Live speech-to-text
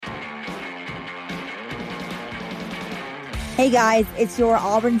Hey guys, it's your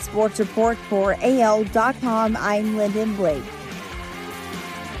Auburn Sports Report for AL.com. I'm Lyndon Blake.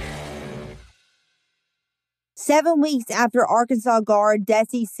 7 weeks after Arkansas guard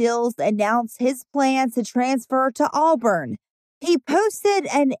Desi Sills announced his plans to transfer to Auburn, he posted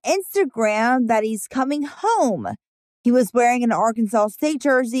an Instagram that he's coming home. He was wearing an Arkansas State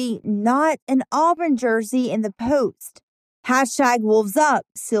jersey, not an Auburn jersey in the post. #WolvesUp,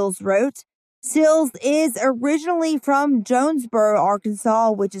 Sills wrote. Sills is originally from Jonesboro, Arkansas,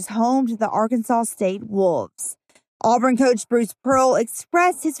 which is home to the Arkansas State Wolves. Auburn coach Bruce Pearl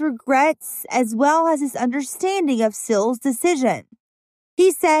expressed his regrets as well as his understanding of Sills' decision.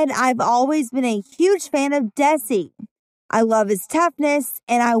 He said, "I've always been a huge fan of Desi. I love his toughness,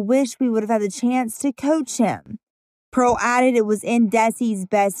 and I wish we would have had the chance to coach him." Pearl added it was in Desi's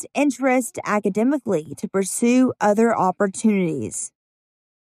best interest academically to pursue other opportunities.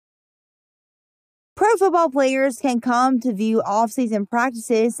 Pro football players can come to view off-season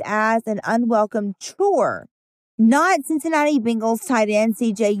practices as an unwelcome chore. Not Cincinnati Bengals tight end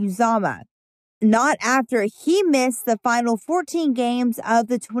C.J. Uzomah. Not after he missed the final 14 games of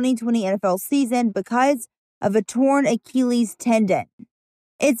the 2020 NFL season because of a torn Achilles tendon.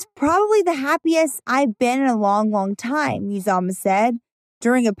 "It's probably the happiest I've been in a long time," Uzomah said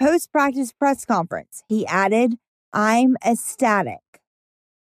during a post-practice press conference. He added, "I'm ecstatic."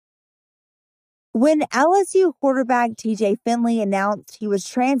 When LSU quarterback TJ Finley announced he was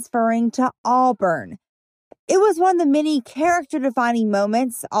transferring to Auburn, it was one of the many character-defining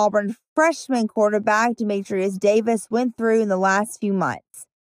moments Auburn freshman quarterback Demetrius Davis went through in the last few months.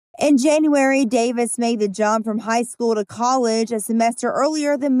 In January, Davis made the jump from high school to college a semester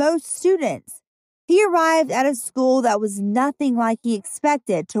earlier than most students. He arrived at a school that was nothing like he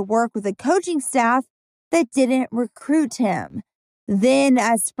expected to work with a coaching staff that didn't recruit him. Then,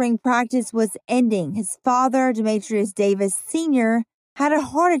 as spring practice was ending, his father, Demetrius Davis Sr., had a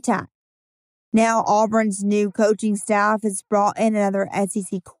heart attack. Now, Auburn's new coaching staff has brought in another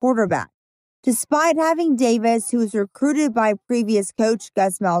SEC quarterback, despite having Davis, who was recruited by previous coach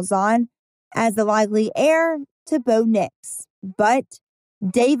Gus Malzahn, as the likely heir to Bo Nix. But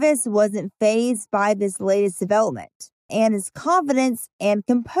Davis wasn't fazed by this latest development, and his confidence and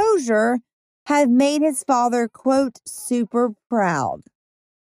composure have made his father, quote, super proud.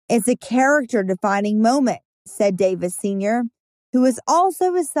 "It's a character-defining moment," said Davis Sr., who was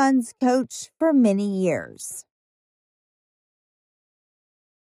also his son's coach for many years.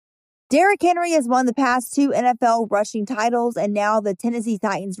 Derrick Henry has won the past 2 NFL rushing titles, and now the Tennessee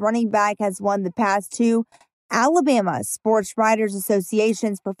Titans running back has won the past 2 Alabama Sports Writers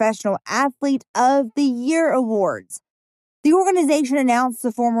Association's Professional Athlete of the Year awards. The organization announced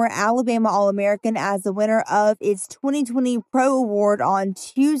the former Alabama All-American as the winner of its 2020 Pro Award on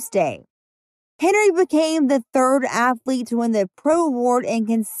Tuesday. Henry became the 3rd athlete to win the Pro Award in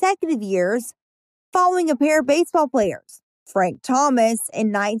consecutive years, following a pair of baseball players, Frank Thomas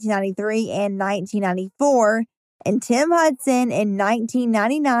in 1993 and 1994, and Tim Hudson in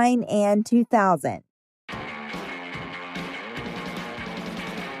 1999 and 2000.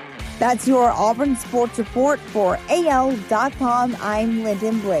 That's your Auburn Sports Report for AL.com. I'm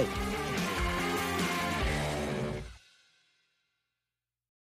Lyndon Blake.